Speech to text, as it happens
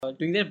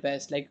doing their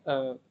best,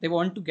 they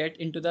want to get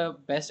into the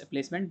best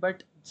placement,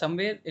 but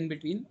somewhere in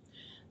between,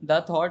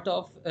 the thought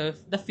of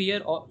the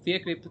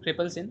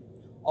cripples in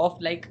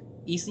of like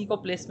EC को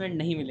placement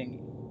नहीं मिलेंगे,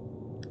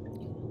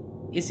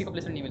 EC को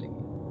placement नहीं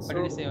मिलेंगे. What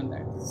did you say on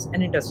that? It's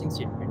an interesting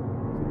statement.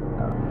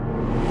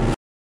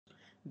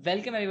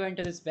 Welcome everyone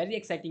to this very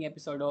exciting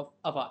episode of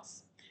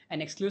Aawaz, an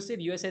exclusive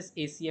USS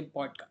ACM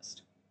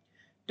podcast.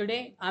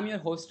 Today, I'm your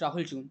host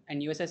Rahul Jain,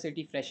 an USS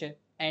City fresher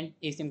and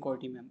ACM core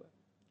team member.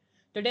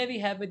 Today, we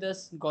have with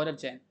us Gaurav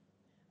Jain,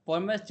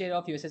 former chair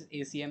of USS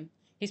ACM.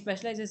 He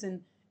specializes in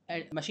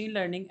machine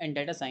learning and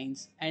data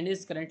science and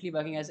is currently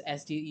working as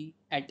SDE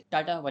at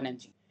Tata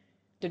 1MG.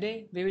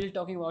 Today, we will be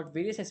talking about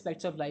various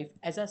aspects of life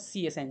as a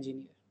CS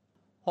engineer.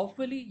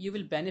 Hopefully, you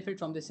will benefit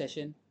from this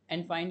session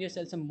and find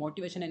yourself some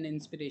motivation and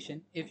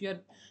inspiration if you're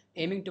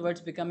aiming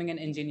towards becoming an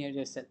engineer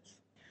yourself.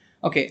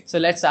 Okay, so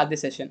let's start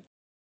this session.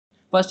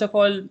 First of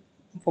all,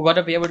 for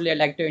Gaurav, I would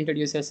like to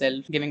introduce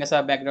yourself, giving us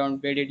a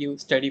background. Where did you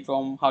study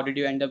from? How did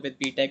you end up with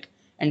BTech?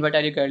 And what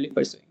are you currently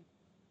pursuing?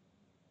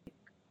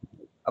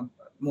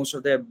 Most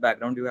of the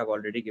background you have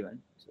already given.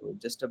 So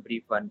just a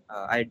brief one.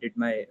 I did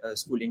my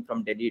schooling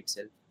from Delhi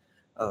itself.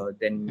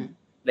 Then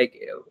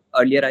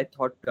earlier I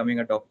thought becoming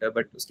a doctor,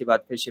 but uske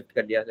baad फिर shift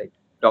कर लिया. Like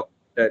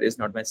doctor is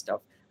not my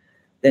stuff.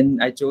 Then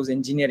I chose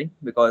engineering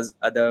because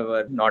other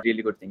were not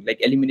really good thing,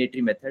 like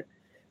eliminatory method.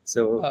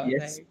 So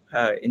yes,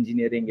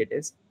 engineering it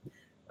is.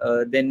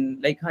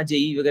 Then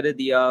JEE वगैरह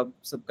दिया,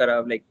 सब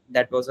करा. Like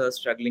that was a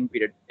struggling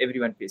period.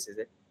 Everyone faces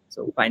it.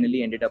 So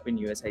finally ended up in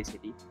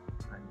USICT.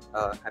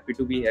 Happy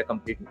to be here,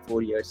 completing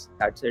 4 years.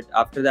 That's it.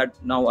 After that,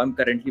 now I'm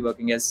currently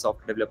working as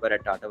software developer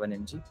at Tata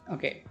 1MG.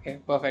 Okay,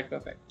 perfect.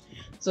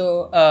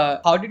 So,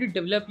 how did you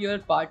develop your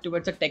path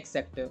towards the tech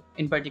sector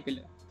in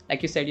particular?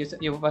 Like you said,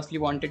 you firstly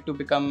wanted to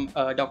become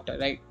a doctor,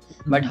 right?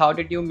 Mm-hmm. But how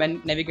did you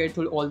navigate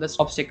through all the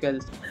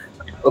obstacles?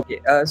 Okay,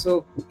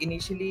 so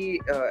initially,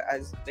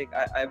 as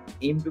I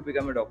aimed to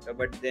become a doctor,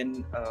 but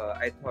then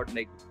I thought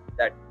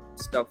that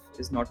stuff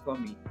is not for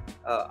me.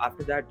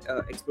 After that,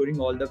 exploring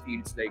all the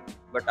fields,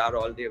 what are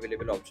all the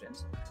available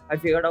options, I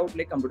figured out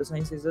computer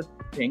science is a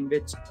thing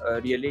which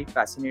really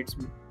fascinates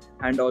me,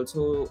 and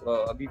also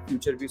abhi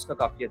future भी उसका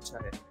काफी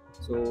अच्छा है.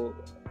 So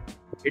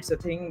it's a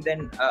thing.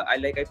 Then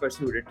I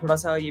pursued it. थोड़ा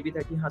सा ये भी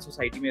था कि हाँ,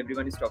 society में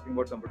everyone is talking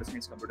about computer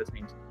science.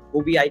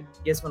 वो भी I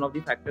guess one of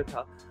the factor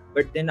था.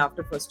 But then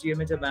after first year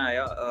में जब मैं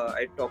आया,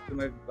 I talked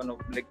to one of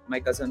my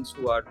cousins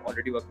who are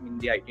already working in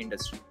the IT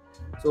industry.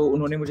 So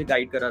उन्होंने मुझे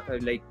guide करा था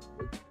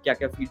क्या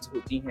क्या fields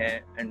होती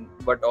हैं and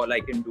what all I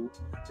can do.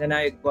 Then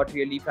I got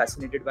really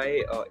fascinated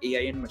by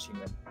AI and machine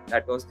learning.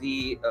 That was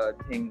the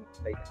thing.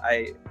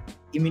 I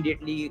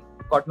immediately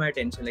caught my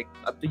attention.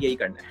 अब तो यही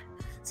करना है.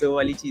 So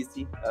वाली चीज़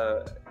थी.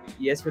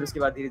 Yes, फिर उसके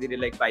बाद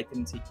धीरे-धीरे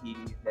Python सीखी.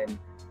 Then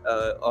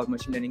और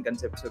machine learning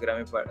concepts वगैरह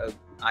में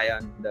आया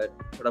अंदर.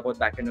 थोड़ा बहुत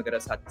backend वगैरह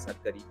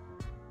साथ करी.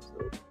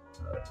 So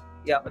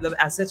yeah, मतलब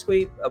as such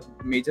कोई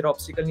major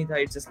obstacle नहीं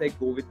था. It's just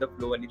go with the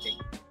flow वाली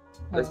thing.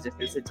 बस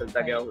जैसे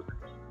चलता गया होता.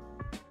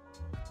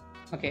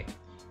 Okay,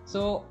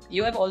 so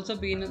you have also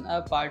been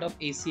a part of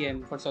ACM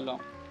for so long.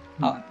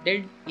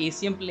 Did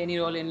ACM play any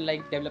role in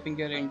developing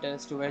your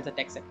interest towards the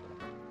tech sector?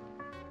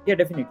 Yeah,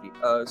 definitely.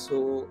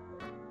 So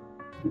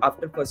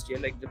after first year,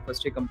 the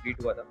first year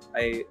complete हुआ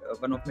था,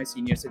 one of my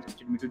seniors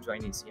suggested me to join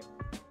ACM.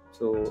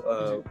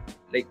 So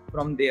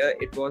from there,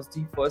 it was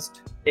the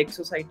first tech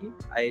society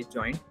I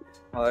joined.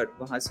 और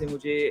वहाँ से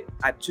मुझे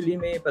actually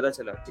में पता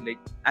चला कि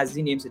as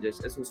the name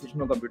suggest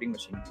association of computing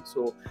machinery.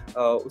 So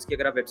उसकी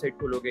अगर आप वेबसाइट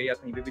खोलोगे या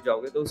कहीं पे भी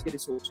जाओगे तो उसके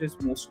रिसोर्सेज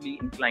मोस्टली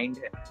इंक्लाइंड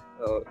है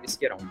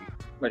इसके अराउंड ही,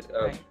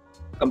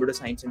 कंप्यूटर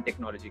साइंस एंड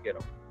टेक्नोलॉजी के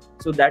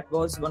around. So that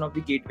was one of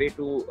the gateway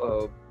to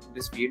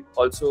this field.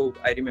 Also,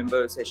 I remember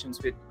sessions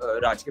with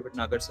Raj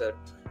Bhatnagar sir,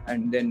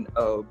 and then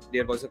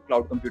there was a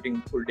cloud computing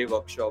full day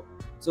workshop.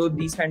 So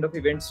these kind of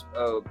events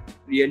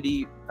really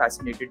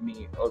fascinated me,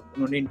 और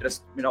उन्होंने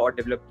interest मेरा और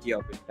develop किया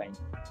with time.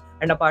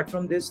 And apart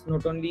from this,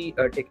 not only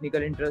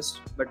technical interest,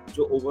 but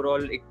जो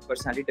overall एक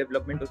personality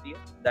development होती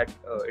है, that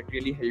it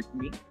really helped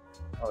me.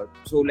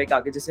 So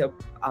आगे जैसे अब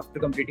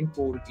after completing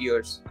 4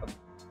 years,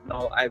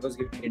 now I was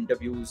giving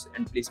interviews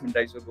and placement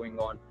drives were going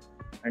on.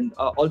 And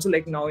also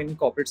now in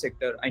corporate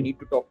sector, I need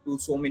to talk to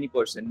so many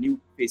new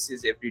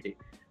faces every day.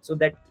 So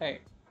that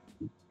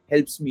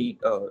helps me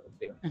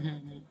there.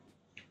 Mm-hmm.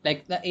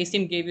 The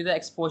ACM gave you the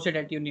exposure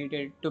that you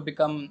needed to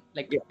become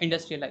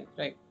industrialized,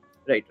 right?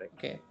 Right.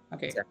 Okay.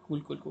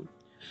 Exactly. Cool.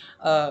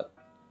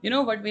 You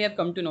know what we have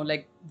come to know,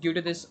 due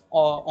to this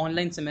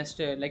online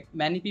semester,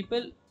 many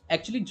people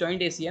actually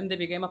joined ACM. They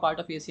became a part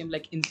of ACM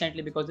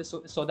instantly because they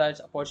saw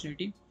that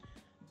opportunity.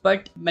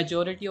 But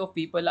majority of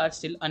people are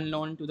still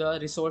unknown to the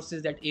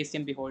resources that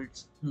ACM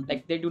beholds. Mm-hmm.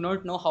 They do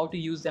not know how to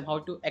use them, how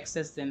to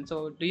access them. So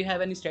do you have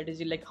any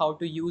strategy how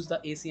to use the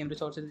ACM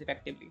resources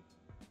effectively?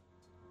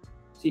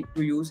 See,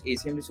 to use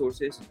ACM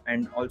resources,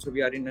 and also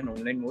we are in an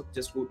online mode,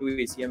 just go to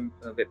ACM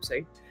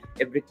website.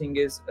 Everything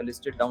is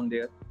listed down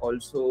there.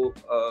 Also,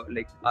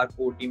 our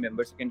core team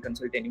members, you can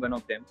consult any one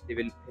of them. They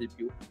will help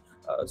you.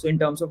 So in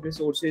terms of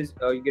resources,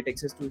 you get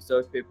access to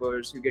research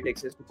papers, you get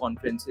access to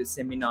conferences,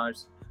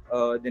 seminars,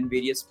 then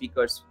various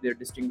speakers. They're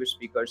distinguished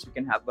speakers. You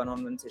can have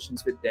one-on-one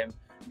sessions with them.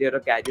 There are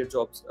career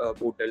jobs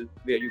portal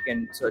where you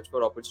can search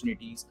for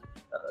opportunities.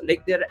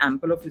 Like there are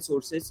ample of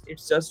resources.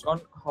 It's just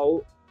on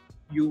how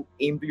you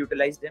aim to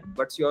utilize them.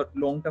 What's your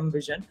long-term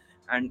vision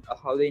and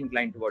how they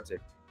incline towards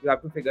it. You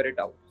have to figure it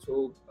out.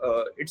 So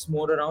it's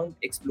more around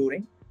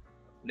exploring.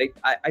 Like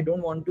I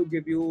don't want to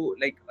give you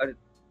like a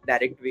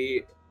direct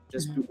way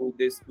just to do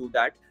this, do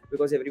that,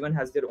 because everyone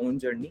has their own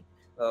journey.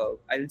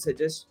 I'll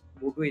suggest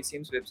go to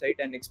ACM's website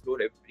and explore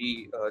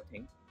every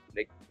thing,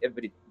 like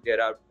everything.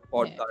 There are Yeah.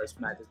 podcasts,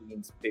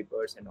 magazines,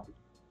 papers, and all.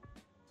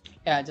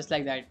 Yeah, just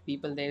like that.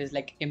 People, there is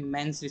like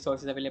immense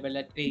resources available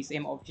at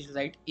ACM official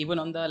site. Even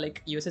on the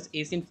like USS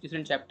ACM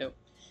student chapter,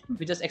 if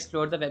you just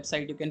explore the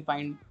website, you can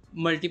find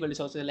multiple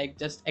resources. Like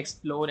just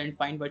explore and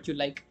find what you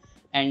like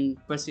and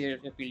pursue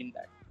your field in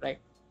that. Right.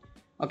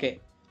 Okay.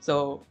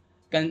 So,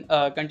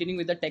 continuing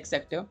with the tech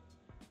sector,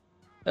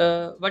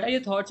 what are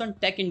your thoughts on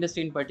tech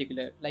industry in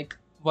particular? Like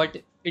what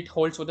it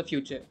holds for the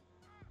future?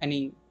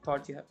 Any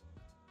thoughts you have?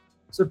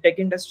 So tech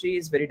industry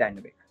is very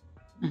dynamic.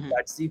 Mhm.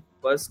 That's the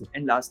first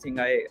and last thing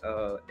I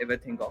ever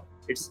think of.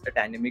 It's a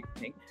dynamic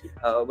thing.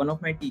 One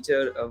of my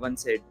teacher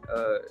once said,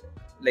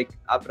 like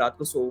आप रात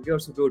को सोओगे और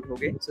सुबह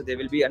उठोगे, so there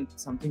will be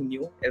something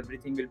new.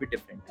 Everything will be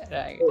different.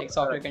 Right. So, Like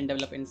software can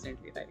develop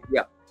instantly. Right.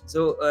 yeah.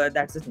 So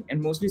that's the thing.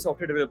 And mostly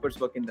software developers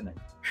work in the night.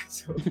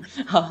 So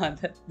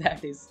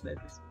That is.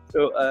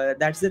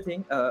 that's the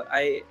thing.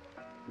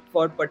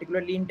 For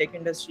particularly in tech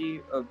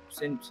industry,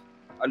 since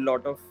a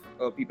lot of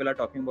people are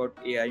talking about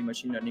AI,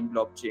 machine learning,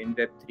 blockchain,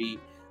 Web3.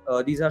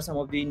 These are some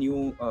of the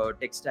new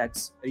tech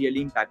stacks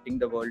really impacting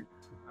the world.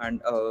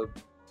 And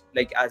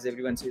like as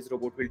everyone says,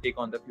 robot will take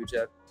on the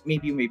future.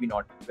 Maybe, maybe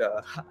not.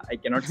 I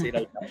cannot say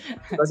right now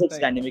because it's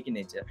Right. dynamic in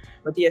nature.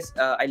 But yes,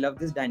 I love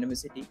this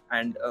dynamicity,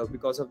 and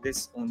because of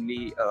this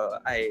only,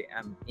 I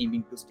am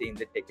aiming to stay in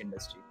the tech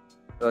industry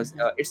because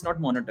it's not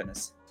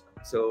monotonous.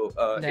 So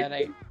Yeah, it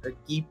right. will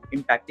keep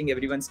impacting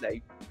everyone's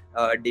life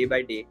day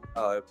by day.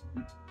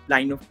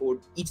 Line of code,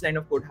 each line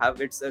of code have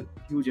its a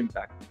huge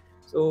impact.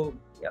 So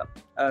yeah,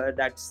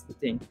 that's the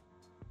thing.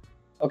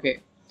 Okay.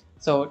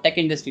 So tech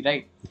industry,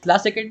 right?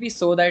 Last decade we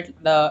saw that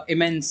the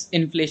immense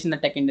inflation in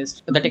the tech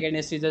industry. The tech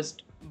industry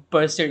just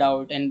bursted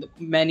out, and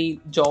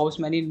many jobs,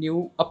 many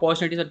new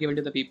opportunities are given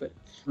to the people.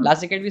 Last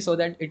decade we saw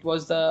that it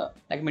was the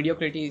like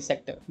mediocrity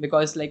sector,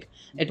 because like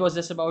it was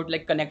just about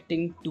like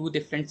connecting two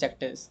different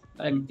sectors.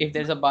 Like if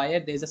there's a buyer,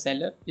 there's a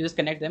seller. You just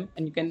connect them,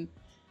 and you can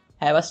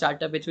have a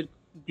startup which will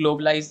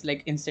globalize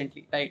like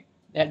instantly, right?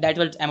 That's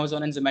what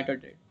Amazon and Zomato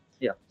did.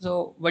 Yeah.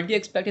 So what do you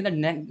expect in the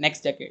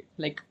next decade?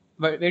 Like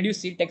where do you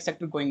see tech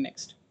sector going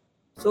next?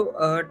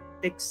 So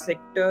tech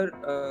sector,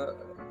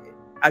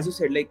 as you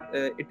said, like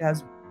it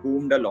has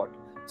boomed a lot.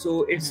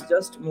 So it's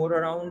just more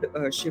around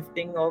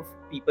shifting of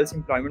people's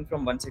employment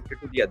from one sector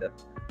to the other.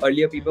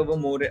 Earlier, people were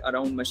more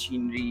around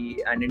machinery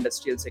and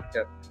industrial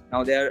sector.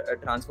 Now they are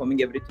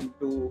transforming everything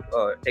to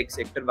tech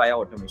sector via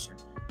automation.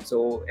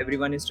 So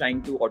everyone is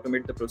trying to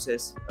automate the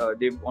process.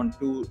 They want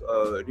to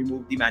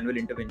remove the manual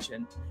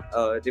intervention.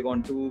 They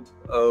want to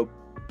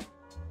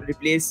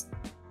replace,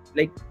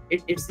 like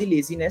it's the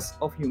laziness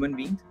of human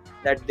beings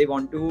that they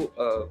want to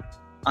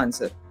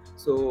answer.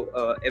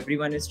 So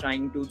everyone is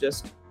trying to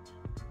just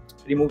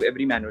remove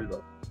every manual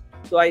work.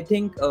 So I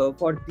think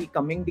for the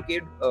coming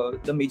decade,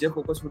 the major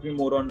focus would be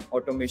more on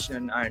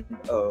automation and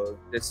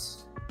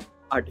this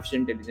artificial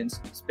intelligence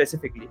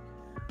specifically.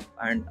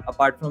 And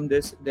apart from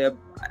this, there,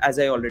 as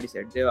I already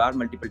said, there are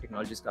multiple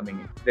technologies coming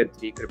in,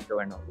 Web3, crypto,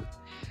 and all.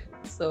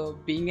 So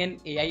being an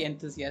AI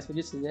enthusiast, would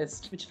you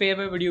suggest which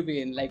favor would you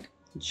be in? Like,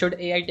 should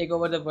AI take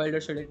over the world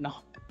or should it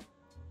not?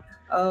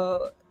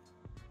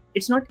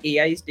 It's not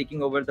AI is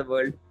taking over the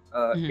world.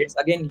 It's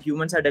again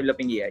humans are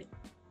developing AI.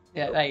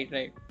 Yeah,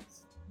 right.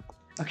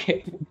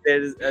 Okay.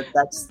 There's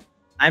that's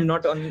I'm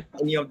not on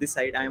any of this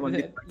side. I'm on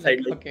the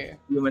side like Okay.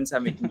 humans are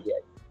making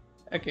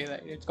AI. Okay,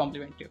 right. It's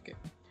complimentary. Okay.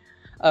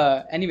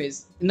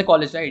 Anyways, in the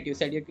college, right? You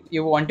said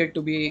you wanted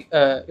to be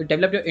you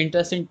developed your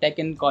interest in tech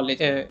in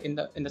college, in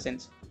the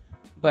sense.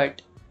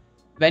 But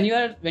when you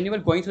were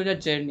going through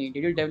that journey,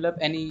 did you develop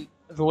any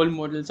role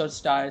models or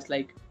stars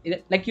like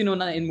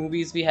na, in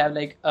movies we have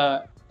like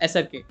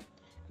SRK.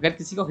 अगर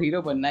किसी को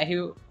hero बनना है,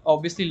 he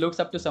obviously looks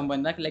up to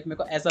someone ना, like मेरे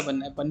को ऐसा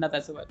बनना तो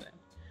ऐसा बनना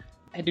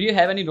है. Do you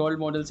have any role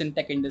models in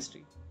tech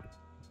industry?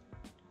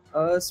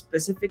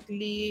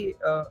 Specifically,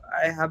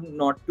 I have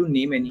not to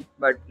name any,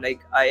 but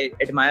like I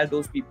admire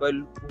those people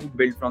who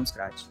build from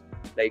scratch.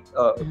 Like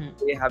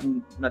they have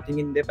nothing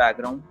in their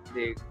background.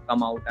 They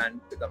come out and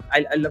become.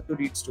 I love to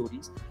read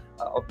stories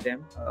of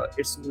them.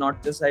 It's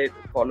not just I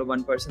follow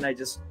one person. I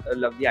just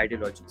love the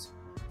ideologies.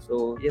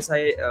 So yes,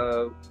 I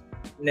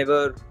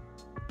never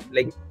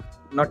like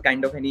not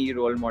kind of any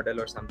role model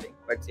or something,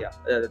 but yeah.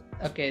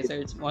 Okay, so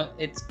it's more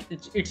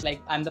it's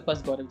like I'm the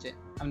first Gaurav Jain.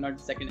 I'm not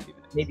the second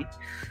anyone. Maybe.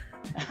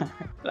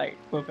 Right,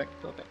 perfect.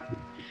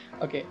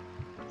 Okay,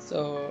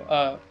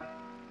 so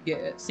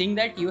seeing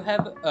that you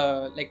have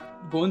like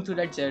gone through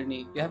that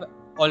journey, you have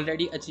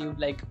already achieved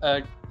like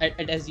at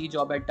SG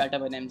job at Tata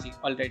 1MG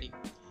already,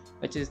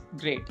 which is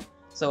great.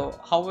 So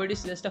how would you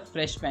suggest a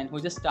freshman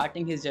who's just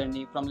starting his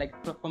journey from like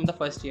from the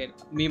first year,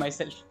 me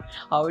myself,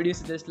 how would you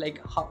suggest like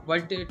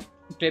what the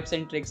tips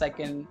and tricks I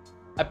can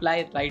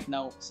apply right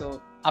now,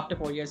 so after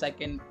 4 years I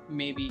can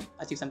maybe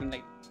achieve something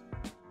like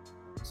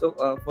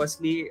So,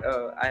 firstly,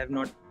 I have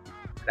not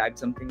cracked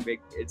something big.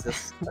 It's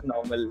just a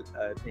normal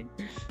thing.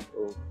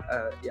 So,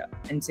 yeah.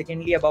 And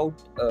secondly, about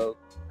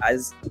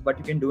as what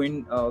you can do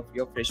in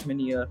your freshman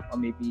year or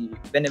maybe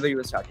whenever you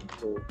are starting.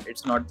 So,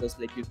 it's not just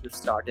like you should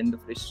start in the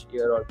fresh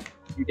year, or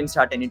you can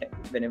start anytime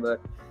whenever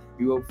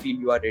you feel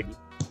you are ready.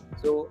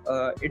 So,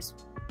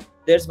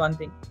 there's one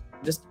thing,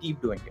 just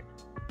keep doing it.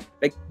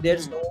 Like,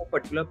 there's no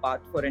particular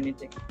path for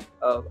anything.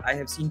 I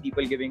have seen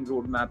people giving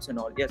roadmaps and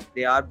all. Yes,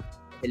 they are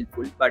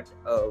helpful, but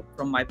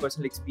from my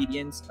personal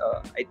experience,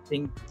 I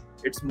think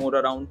it's more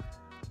around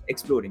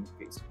exploring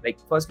phase. Like,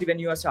 firstly, when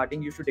you are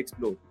starting, you should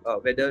explore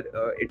whether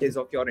it is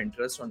of your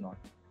interest or not.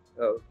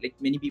 Like,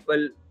 many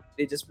people,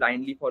 they just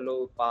blindly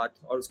follow path,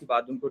 और उसके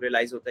बाद उनको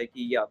realize होता है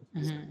कि yeah,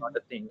 this is not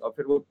a thing, और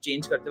फिर वो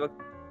change करते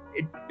वक्त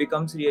it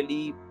becomes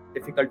really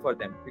difficult for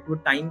them क्योंकि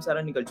वो time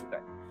सारा निकल चुका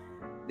है.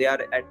 They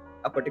are at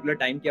a particular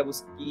time कि अब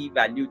उसकी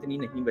value इतनी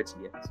नहीं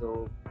बची है.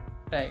 So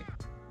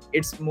right.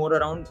 It's more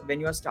around when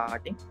you are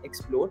starting,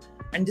 explore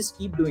and just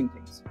keep doing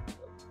things.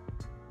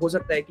 हो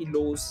सकता है कि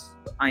lows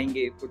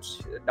आएंगे,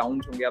 कुछ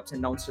downs होंगे, ups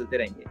and downs चलते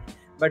रहेंगे,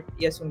 but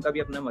yes, उनका भी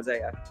अपना मजा है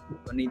यार.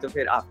 नहीं तो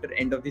फिर after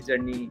end of the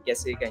journey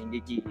कैसे कहेंगे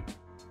कि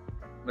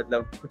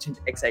मतलब कुछ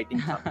exciting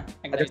था.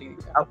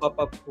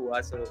 up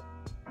हुआ, so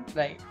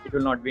right, it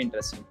will not be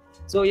interesting.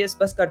 So yes,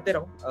 बस करते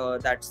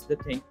रहो, that's the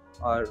thing,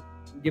 और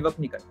give up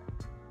नहीं करना.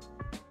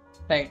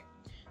 Right.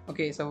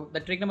 Okay, so the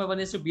trick number 1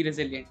 is to be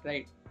resilient,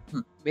 right?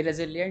 Be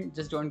resilient,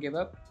 just don't give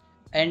up.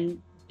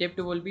 And tip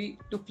 2 will be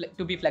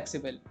to be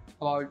flexible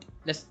about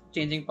just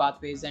changing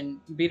pathways and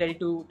be ready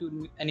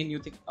to any new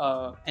thing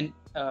and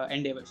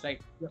endeavors,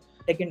 right? Yeah.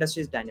 Tech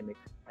industry is dynamic,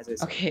 as I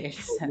said. Okay,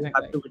 so you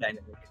have to be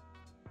dynamic.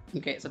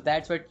 Okay, so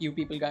that's what you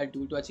people gotta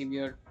do to achieve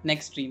your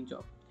next dream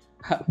job.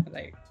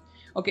 Right.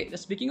 Okay,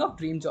 speaking of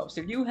dream jobs,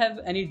 did you have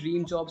any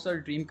dream jobs or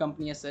dream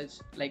company as such,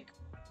 like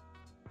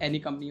any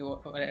company or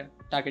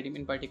targeting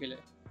in particular?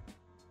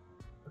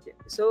 Okay,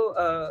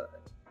 so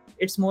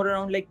it's more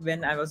around like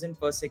when I was in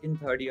first, second,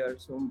 third year.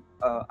 So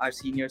our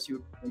seniors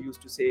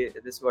used to say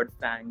this word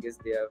FANG is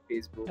there,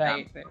 Facebook,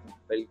 right, Amazon,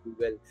 right.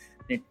 Google,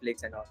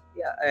 Netflix and all.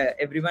 Yeah,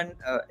 everyone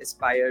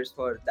aspires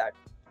for that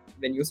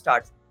when you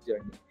start the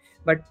journey.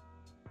 But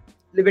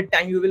with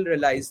time you will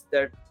realize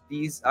that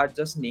these are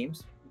just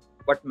names.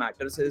 What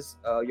matters is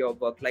your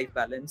work-life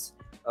balance,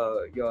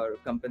 your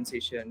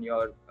compensation,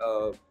 your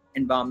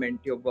environment,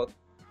 your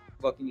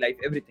working life,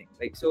 everything.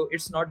 Like, so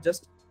it's not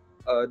just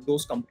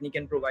those company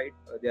can provide.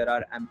 There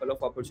are ample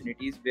of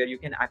opportunities where you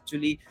can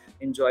actually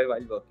enjoy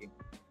while working.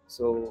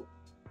 So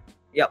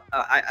yeah,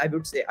 I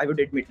would say, I would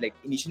admit, like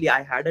initially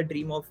I had a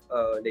dream of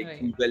like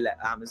right. Google,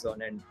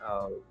 Amazon and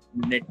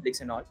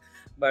Netflix and all,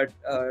 but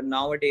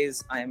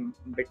nowadays I'm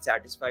a bit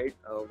satisfied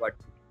what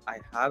I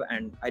have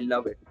and I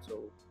love it.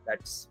 So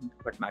that's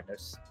what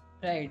matters.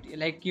 Right,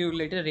 like you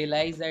later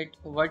realize that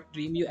what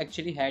dream you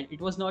actually had,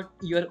 it was not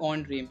your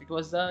own dream, it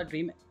was the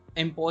dream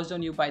imposed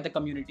on you by the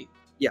community.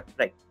 Yeah,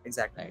 right,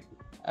 exactly.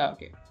 Right.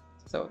 Okay,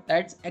 so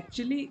that's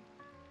actually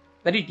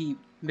very deep,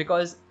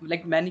 because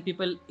like many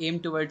people aim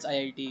towards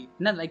IIT.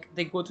 No, like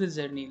they go through this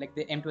journey, like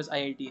they aim towards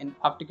IIT, and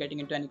after getting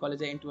into any college,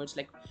 they aim towards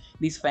like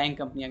these FANG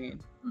company again.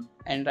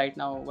 And right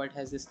now, what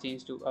has this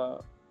changed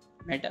to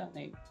Meta?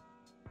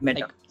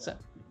 Meta. Like, so,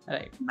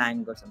 right.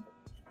 Mang or something.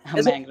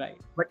 Mang, right.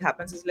 What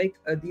happens is like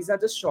these are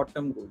just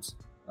short-term goals.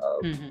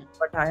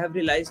 But I have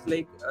realized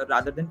like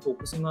rather than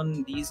focusing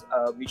on these,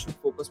 we should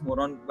focus more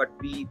on what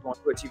we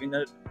want to achieve in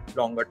a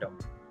longer term,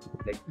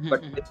 like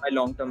but with my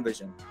long-term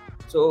vision.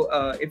 So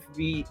if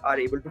we are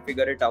able to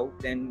figure it out,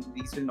 then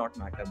these will not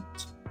matter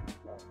much.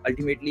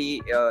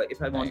 Ultimately,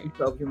 if I want to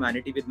serve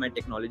humanity with my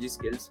technology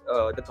skills,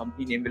 the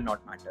company name will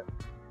not matter.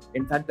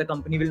 In fact, the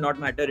company will not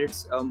matter.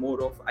 It's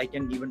more of I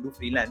can even do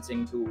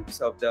freelancing to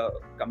serve the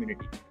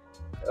community.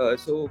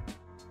 So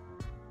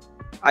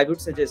I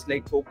would suggest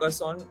like focus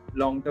on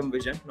long-term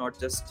vision, not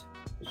just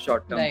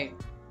short-term. Right.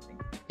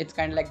 It's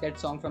kind of like that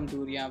song from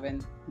Duriya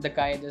when the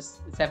guy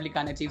just Saif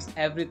Khan achieves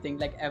everything,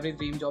 like every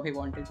dream job he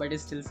wanted, but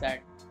is still sad.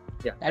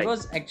 Yeah, that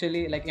was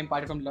actually like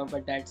imparted from love,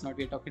 but that's not what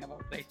we're talking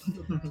about,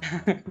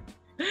 right?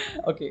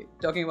 Okay,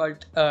 talking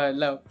about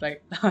love,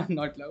 right?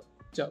 Not love,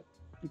 job.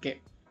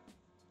 Okay.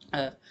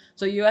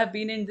 So you have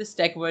been in this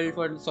tech world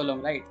for so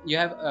long, right? You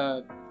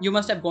have you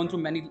must have gone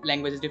through many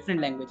languages,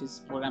 different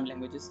languages, program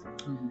languages.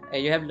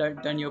 You have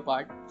done your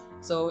part.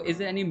 So is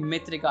there any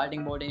myth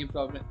regarding about any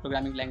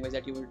programming language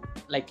that you would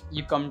like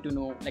you come to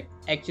know, like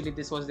actually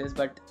this was this,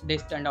 but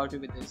this turned out to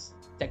be this?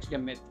 It's actually a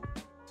myth.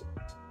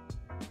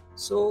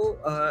 So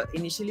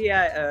initially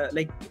I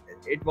like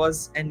it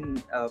was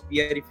an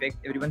peer effect.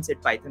 Everyone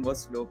said Python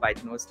was slow,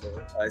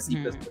 C++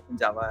 and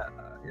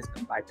Java is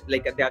compatible,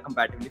 like they are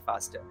comparatively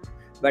faster.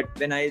 But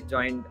when I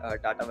joined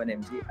Tata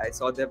 1MG, I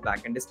saw their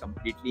backend is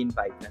completely in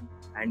Python,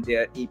 and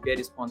their API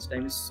response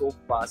time is so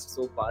fast,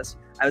 so fast.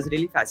 I was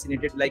really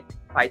fascinated. Like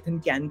Python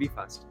can be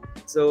fast.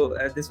 So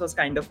this was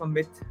kind of a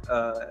myth.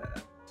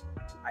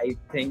 I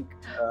think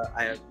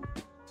I have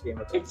came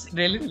across. It's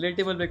really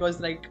relatable because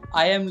like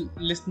I am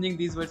listening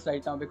these words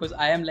right now because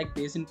I am like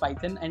based in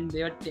Python and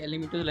they are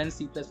telling me to learn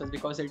C++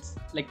 because it's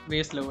like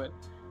way slower.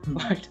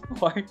 But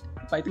what,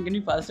 Python can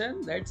be faster?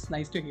 That's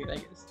nice to hear, I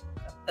guess.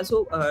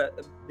 So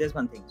there's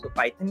one thing. So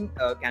Python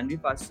can be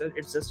faster.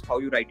 It's just how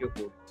you write your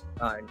code.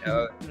 And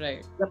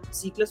Right. the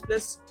C++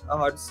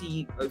 or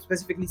C,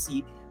 specifically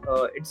C,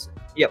 it's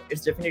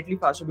definitely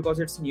faster because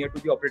it's near to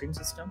the operating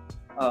system.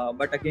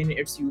 But again,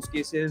 its use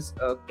cases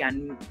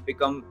can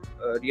become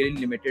really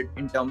limited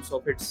in terms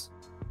of its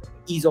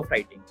ease of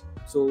writing.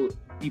 So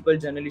people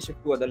generally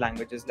shift to other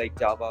languages like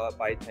Java,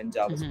 Python,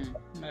 JavaScript.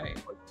 Right.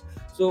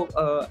 So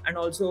and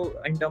also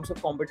in terms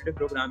of competitive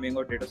programming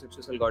or data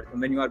success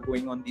algorithm, when you are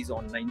going on these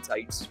online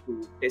sites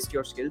to test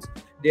your skills,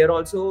 there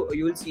also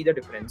you will see the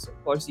difference.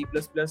 For C++,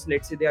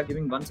 let's say they are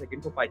giving 1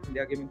 second. For Python, they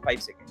are giving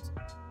 5 seconds.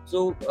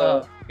 So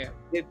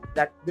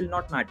that will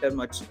not matter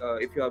much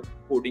if you are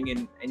coding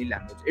in any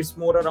language. It's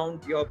more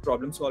around your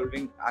problem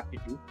solving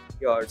aptitude,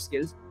 your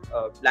skills.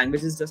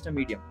 Language is just a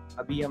medium.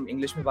 अभी हम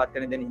English में बात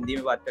करें, then Hindi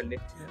में बात कर ले.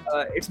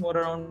 It's more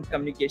around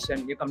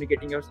communication. You're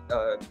communicating your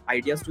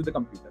ideas to the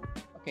computer.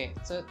 Okay,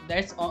 so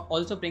that's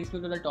also brings me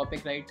to the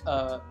topic, right?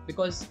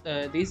 Because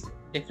these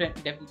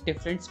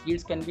different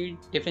skills can be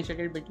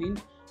differentiated between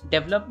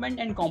development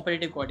and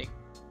competitive coding,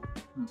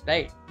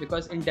 right?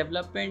 Because in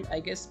development,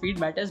 I guess speed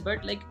matters,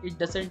 but like it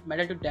doesn't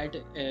matter to that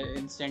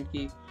instant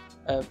ki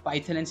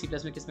Python and C++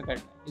 में किसमें करना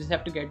है. You just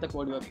have to get the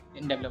code working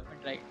in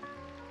development, right?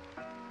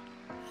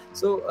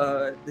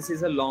 So this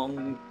is a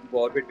long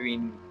war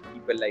between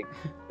people, like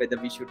whether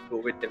we should go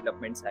with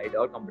development side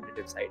or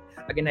competitive side.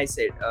 Again, I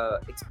said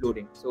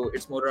exploring. So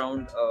it's more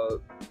around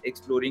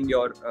exploring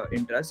your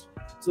interest.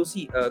 So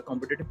see,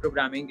 competitive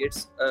programming,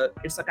 it's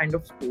a kind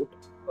of sport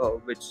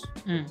which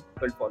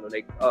people follow.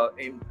 Like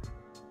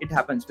it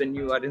happens when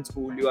you are in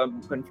school, you are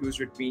confused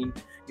between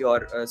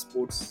your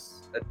sports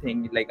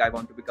thing, like I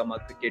want to become a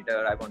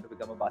cricketer, I want to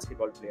become a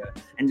basketball player,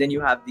 and then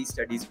you have these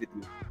studies with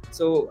you.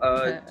 So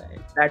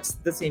that's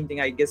the same thing,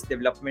 I guess,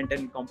 development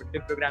and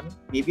competitive programming.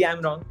 Maybe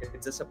I'm wrong,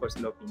 it's just a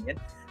personal opinion.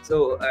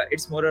 So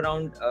it's more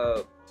around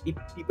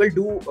people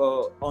do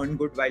earn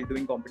good while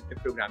doing competitive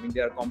programming.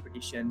 There are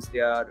competitions,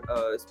 there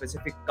are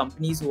specific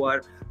companies who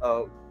are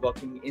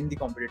working in the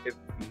competitive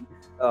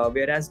field,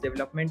 whereas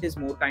development is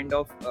more kind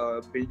of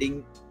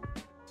building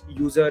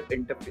user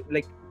interface,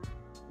 like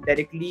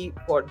directly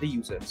for the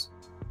users.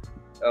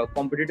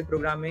 Competitive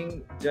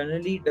programming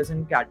generally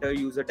doesn't cater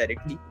user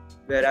directly,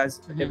 whereas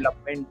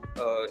development,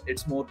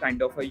 it's more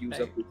kind of a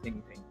user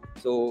facing thing.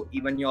 So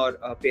even your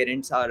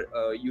parents are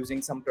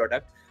using some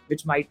product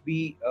which might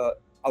be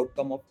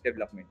outcome of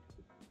development.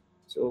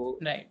 So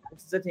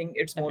that's the thing,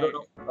 it's more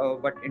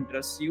about what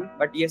interests you.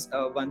 But yes,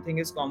 one thing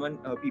is common,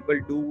 people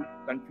do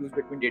confuse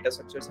between data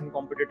structures and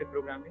competitive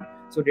programming.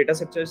 So data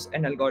structures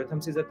and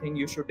algorithms is a thing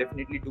you should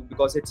definitely do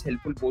because it's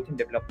helpful both in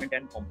development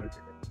and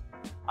competitive.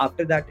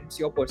 After that, it's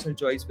your personal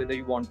choice whether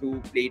you want to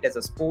play it as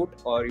a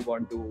sport or you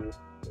want to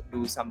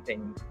do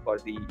something for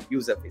the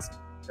user facing.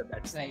 So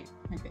that's right.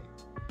 Okay.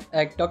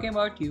 Like talking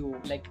about you,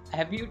 like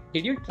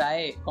did you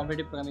try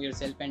competitive programming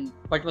yourself, and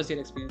what was your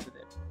experience with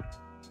it?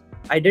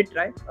 I did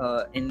try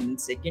in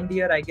second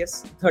year, I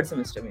guess third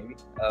semester maybe.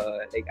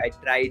 Like I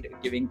tried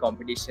giving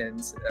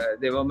competitions.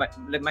 They were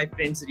my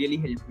friends really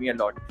helped me a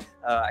lot.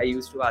 I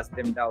used to ask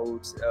them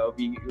doubts.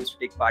 We used to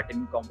take part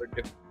in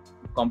competitive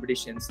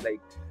competitions.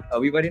 Like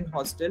we were in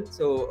hostel,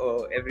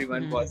 so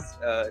everyone was.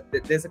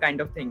 There's a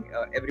kind of thing.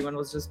 Everyone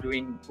was just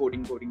doing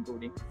coding,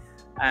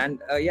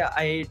 and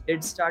I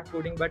did start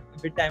coding, but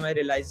with time I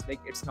realized like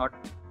it's not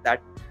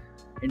that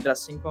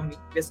interesting for me.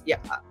 Because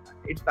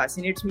it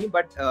fascinates me,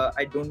 but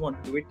I don't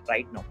want to do it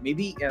right now.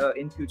 Maybe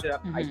in future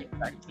I can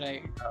try.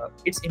 Right.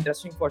 It's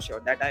interesting for sure,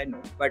 that I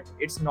know, but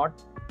it's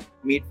not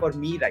made for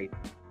me right.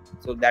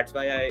 So that's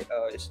why I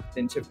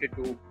then shifted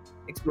to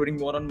exploring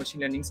more on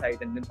machine learning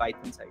side and then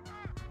Python side.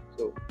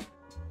 So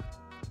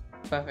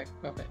perfect.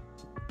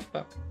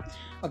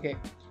 Okay.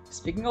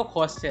 Speaking of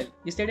hostel,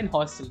 you stayed in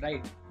hostel,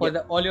 right? For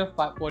all your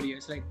 4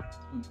 years, right?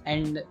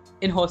 And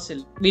in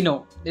hostel, we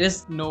know there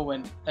is no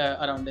one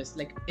around us.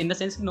 Like in the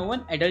sense, no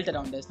one adult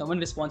around us, no one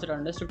responsible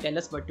around us to tell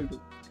us what to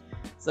do.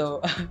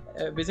 So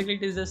basically,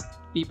 it is just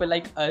people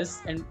like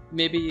us and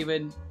maybe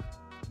even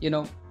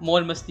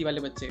more masti wale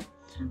bacche.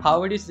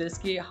 How would you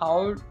suggest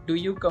how do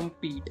you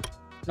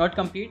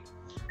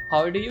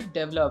how do you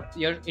develop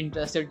your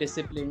interest or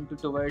discipline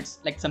towards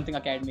like something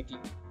academically?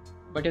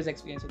 What is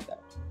experience with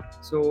that?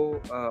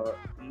 So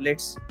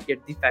let's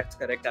get the facts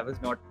correct. I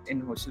was not in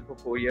hostel for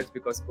 4 years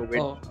because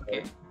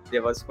COVID.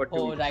 There was for 2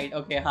 years. Right.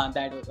 Okay.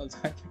 That was also.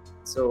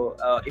 So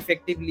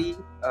effectively,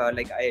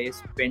 like I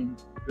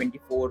spent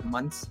 24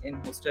 months in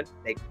hostel,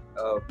 like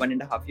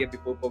 1.5 years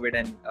before COVID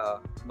and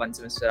 1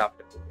 semester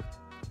after COVID.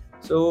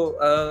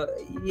 So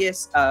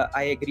yes,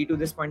 I agree to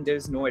this point. There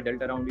is no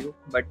adult around you,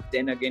 but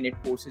then again, it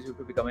forces you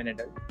to become an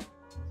adult.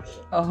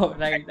 Oh,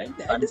 right.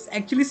 That is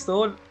actually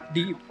so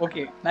deep.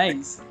 Okay,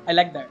 nice. I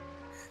like that.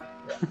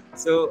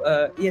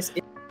 So yes,